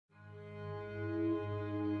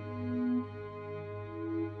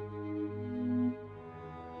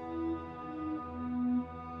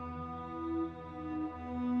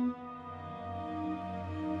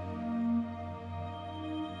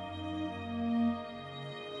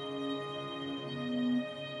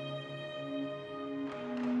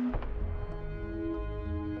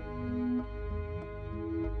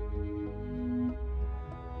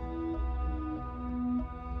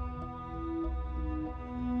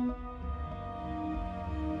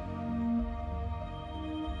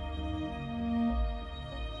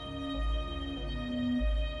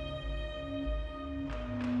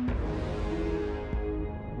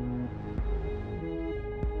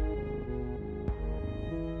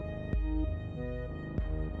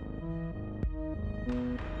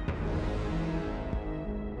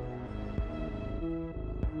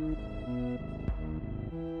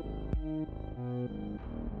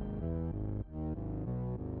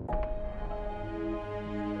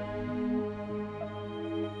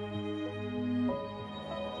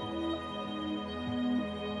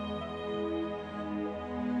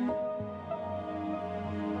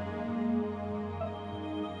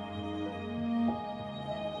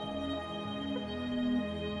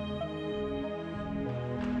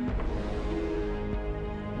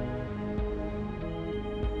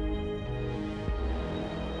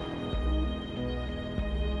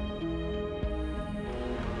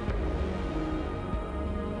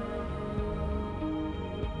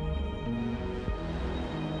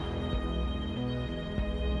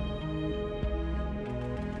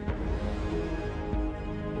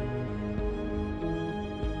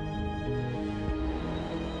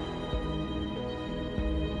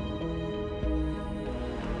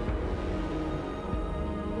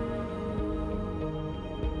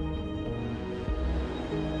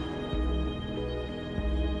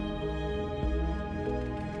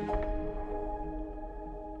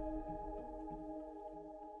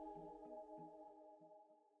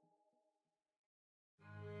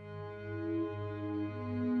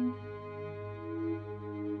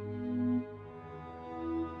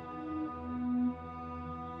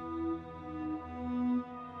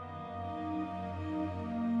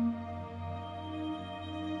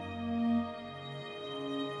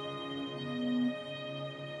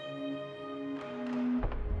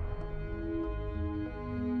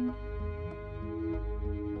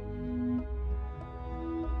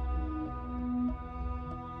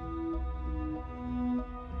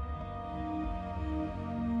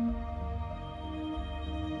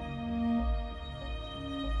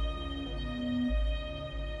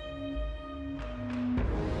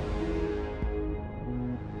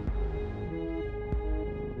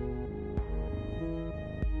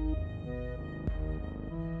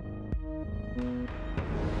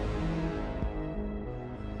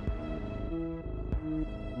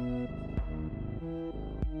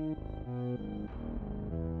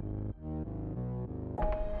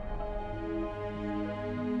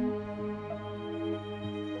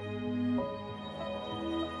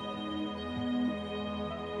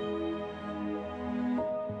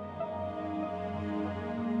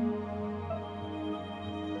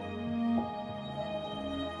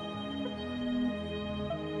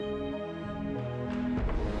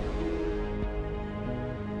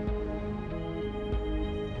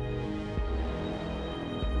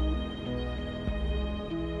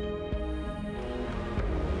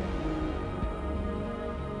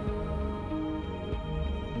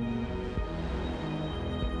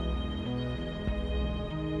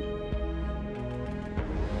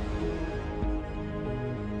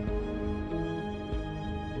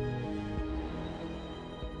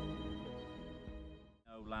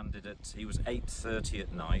landed at, he was 8:30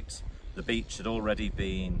 at night. The beach had already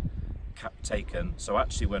been taken, so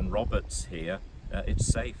actually when Robert's here, it's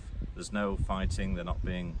safe. There's no fighting, they're not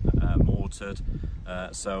being mortared.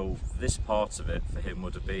 So this part of it for him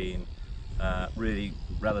would have been really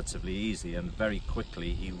relatively easy, and very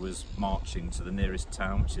quickly he was marching to the nearest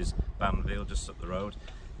town, which is Breville, just up the road.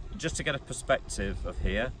 Just to get a perspective of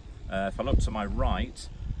here, if I look to my right,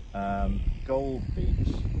 Gold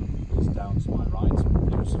Beach is down to my right,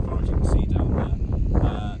 so far as you can see down there.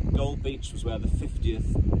 Gold Beach was where the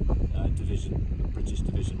 50th division, the British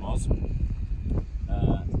division was, and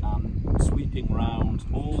sweeping round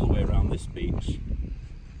all the way around this beach.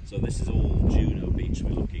 So this is all Juno Beach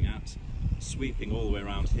we're looking at. Sweeping all the way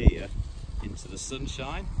around here into the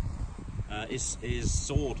sunshine is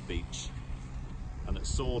Sword Beach, and at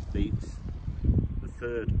Sword Beach the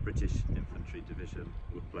 3rd British Infantry Division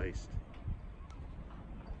were placed.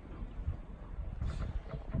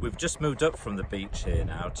 We've just moved up from the beach here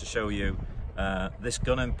now to show you this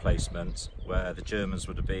gun emplacement where the Germans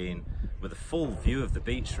would have been, with a full view of the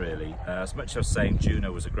beach really. As much as I was saying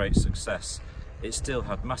Juno was a great success, it still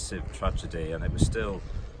had massive tragedy, and it was still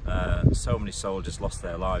so many soldiers lost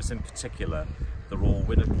their lives. In particular, the Royal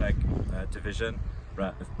Winnipeg Division,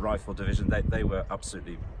 Rifle Division, they were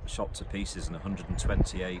absolutely shot to pieces, and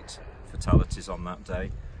 128 fatalities on that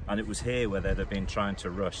day. And it was here where they'd have been trying to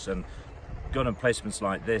rush, and gun emplacements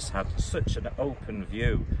like this had such an open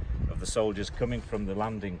view of the soldiers coming from the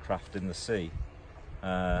landing craft in the sea.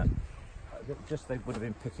 Just they would have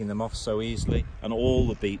been picking them off so easily, and all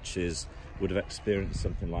the beaches would have experienced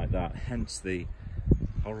something like that, hence the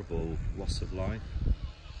horrible loss of life.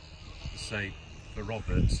 Say, for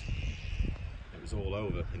Robert, it was all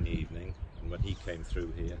over in the evening, and when he came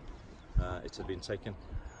through here, it had been taken.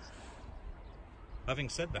 Having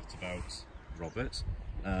said that about Robert,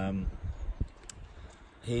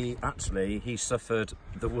 he suffered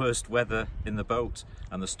the worst weather in the boat,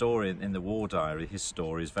 and the story in the war diary, his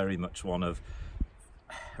story, is very much one of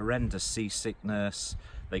horrendous seasickness.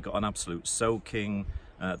 They got an absolute soaking.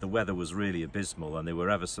 The weather was really abysmal, and they were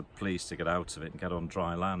ever so pleased to get out of it and get on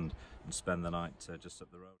dry land and spend the night just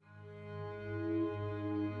up the road.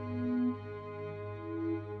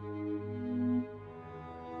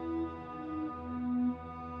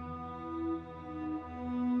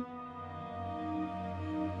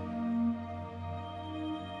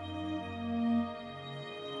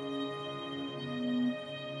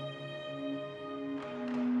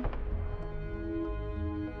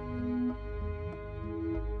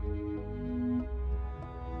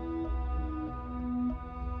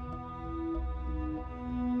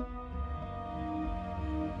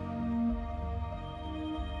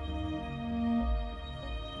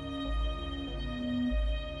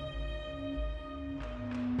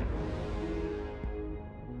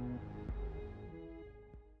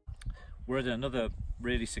 We're at another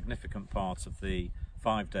really significant part of the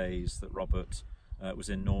 5 days that Robert was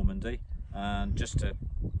in Normandy, and just to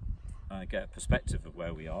get a perspective of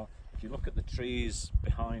where we are, if you look at the trees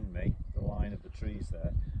behind me, the line of the trees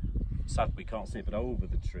there, sadly we can't see it, but over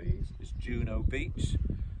the trees is Juno Beach.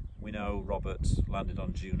 We know Robert landed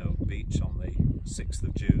on Juno Beach on the 6th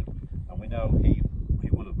of June, and we know he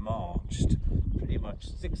would have marched pretty much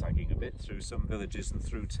zigzagging a bit through some villages and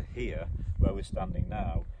through to here where we're standing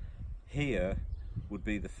now. Here would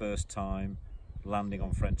be the first time landing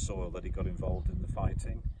on French soil that he got involved in the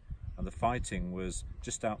fighting, and the fighting was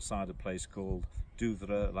just outside a place called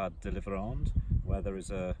Douvres-la-Délivrande, where there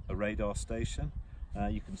is a radar station.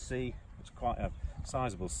 You can see it's quite a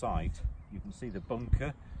sizable site. You can see the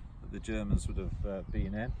bunker that the Germans would have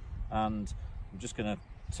been in, and I'm just going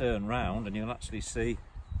to turn round and you'll actually see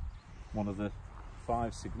one of the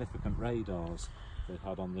 5 significant radars they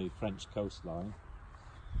had on the French coastline.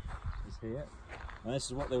 Here, and this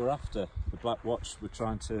is what they were after. The Black Watch were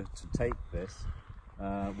trying to take this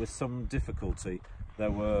with some difficulty.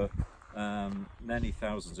 There were many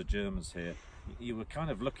thousands of Germans here. You were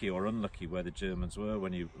kind of lucky or unlucky where the Germans were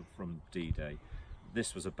when you were from D-Day.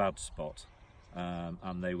 This was a bad spot,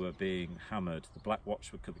 and they were being hammered. The Black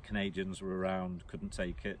Watch, the Canadians were around, couldn't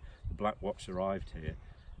take it. The Black Watch arrived here.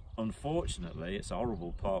 Unfortunately, it's a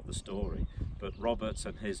horrible part of the story, but Robert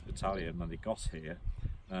and his battalion, when they got here,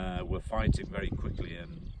 were fighting very quickly,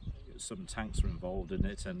 and some tanks were involved in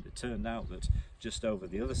it, and it turned out that just over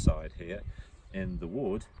the other side here in the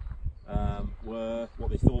wood were what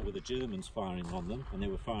they thought were the Germans firing on them, and they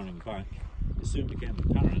were firing back. It soon became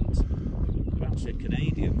apparent it was actually a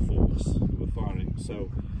Canadian force who were firing, so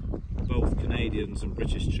both Canadians and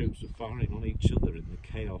British troops were firing on each other in the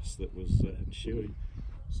chaos that was ensuing.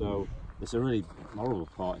 So there's a really horrible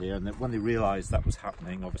part here, and when they realised that was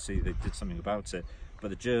happening, obviously they did something about it,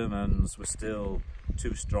 but the Germans were still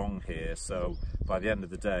too strong here, so by the end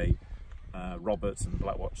of the day, Robert and the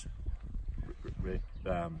Black Watch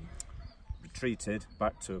retreated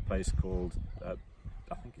back to a place called,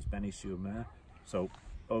 I think it's Beny-sur-Mer, so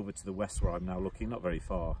over to the west where I'm now looking, not very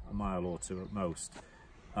far, a mile or two at most.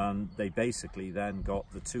 And they basically then got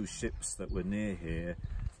the two ships that were near here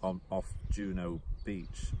off Juno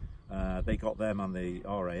Beach. They got them and the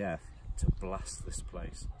RAF to blast this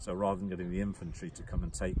place. So rather than getting the infantry to come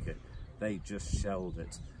and take it, they just shelled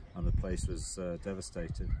it, and the place was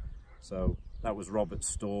devastated. So that was Robert's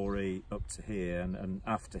story up to here, and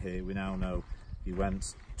after here we now know he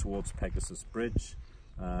went towards Pegasus Bridge,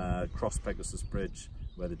 crossed Pegasus Bridge,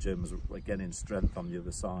 where the Germans were again in strength on the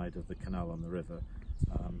other side of the canal on the river,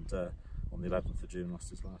 and on the 11th of June lost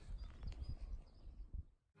his life.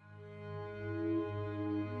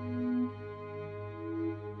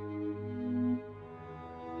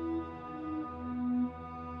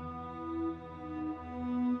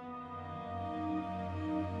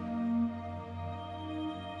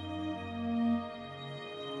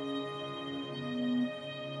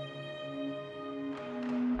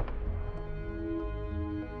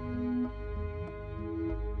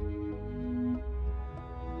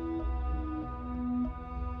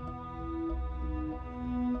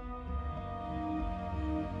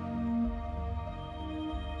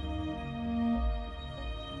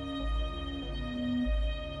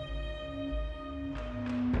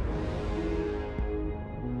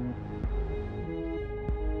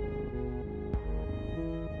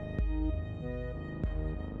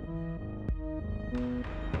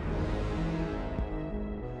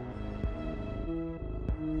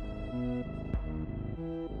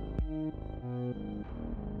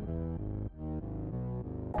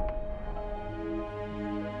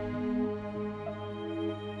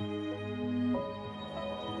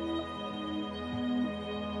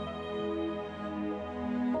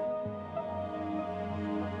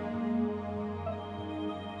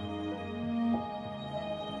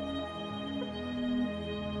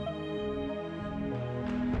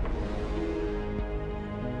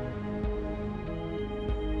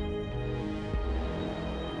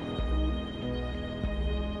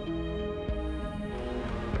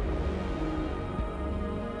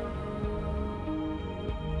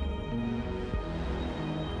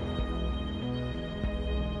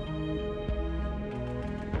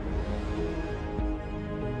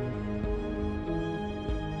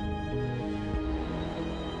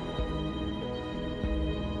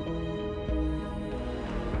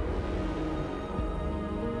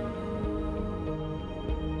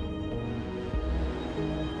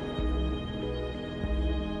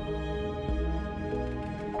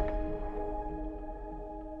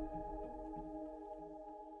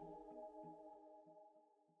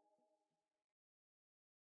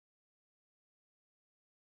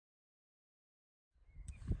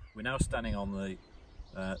 We're now standing on the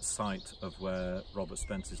site of where Robert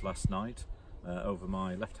spent his last night. Over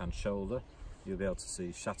my left-hand shoulder, you'll be able to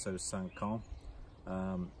see Chateau Saint-Camp.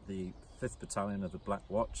 The 5th Battalion of the Black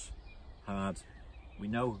Watch had, we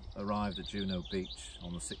know, arrived at Juno Beach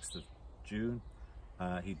on the 6th of June.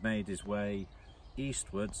 He'd made his way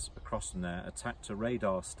eastwards across from there, attacked a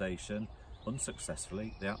radar station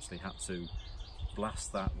unsuccessfully. They actually had to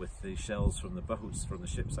blast that with the shells from the boats, from the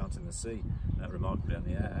ships out in the sea, remarkably on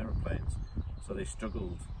the aeroplanes. So they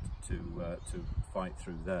struggled to fight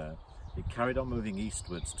through there. He carried on moving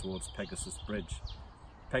eastwards towards Pegasus Bridge.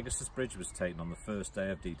 Pegasus Bridge was taken on the first day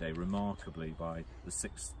of D-Day, remarkably, by the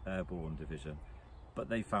 6th Airborne Division, but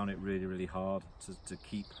they found it really, really hard to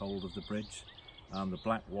keep hold of the bridge. And the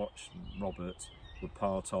Black Watch, Robert, were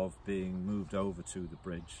part of being moved over to the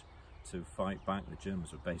bridge to fight back. The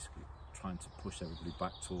Germans were basically trying to push everybody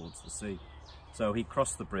back towards the sea. So he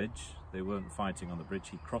crossed the bridge. They weren't fighting on the bridge.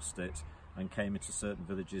 He crossed it and came into certain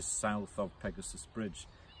villages south of Pegasus Bridge,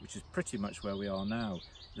 which is pretty much where we are now.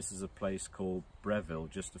 This is a place called Breville,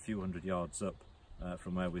 just a few hundred yards up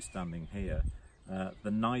from where we're standing here.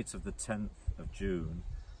 The night of the 10th of June,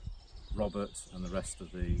 Robert and the rest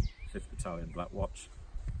of the 5th Battalion Black Watch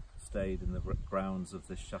stayed in the grounds of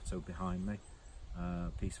this chateau behind me.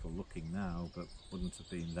 Peaceful looking now, but wouldn't have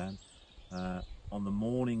been then. On the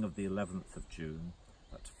morning of the 11th of June,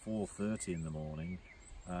 at 4:30 in the morning,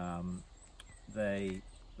 the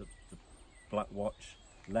Black Watch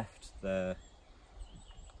left their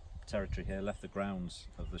territory here, left the grounds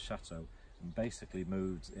of the chateau, and basically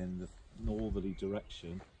moved in the northerly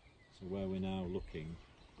direction. So where we're now looking,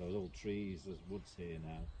 there's all trees, there's woods here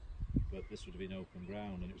now, but this would have been open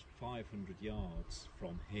ground, and it was 500 yards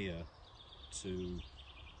from here to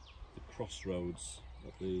the crossroads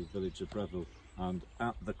at the village of Breville, and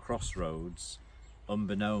at the crossroads,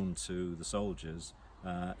 unbeknown to the soldiers,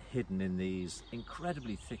 hidden in these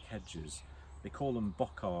incredibly thick hedges, they call them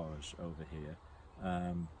bocage over here,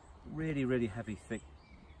 really heavy thick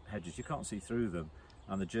hedges, you can't see through them,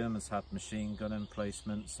 and the Germans had machine gun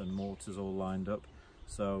emplacements and mortars all lined up,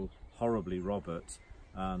 so horribly Robert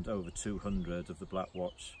and over 200 of the Black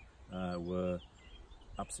Watch were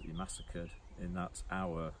absolutely massacred in that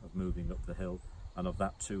hour of moving up the hill, and of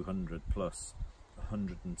that 200 plus,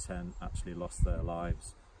 110 actually lost their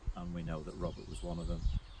lives, and we know that Robert was one of them.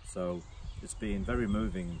 So it's been very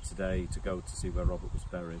moving today to go to see where Robert was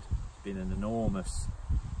buried. It's been an enormous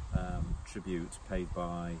tribute paid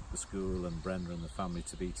by the school and Brenda and the family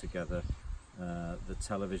to be together. The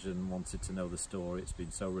television wanted to know the story. It's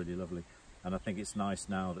been so really lovely, and I think it's nice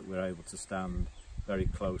now that we're able to stand very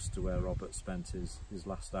close to where Robert spent his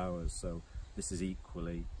last hours, so this is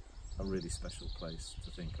equally a really special place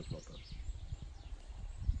to think of Robert.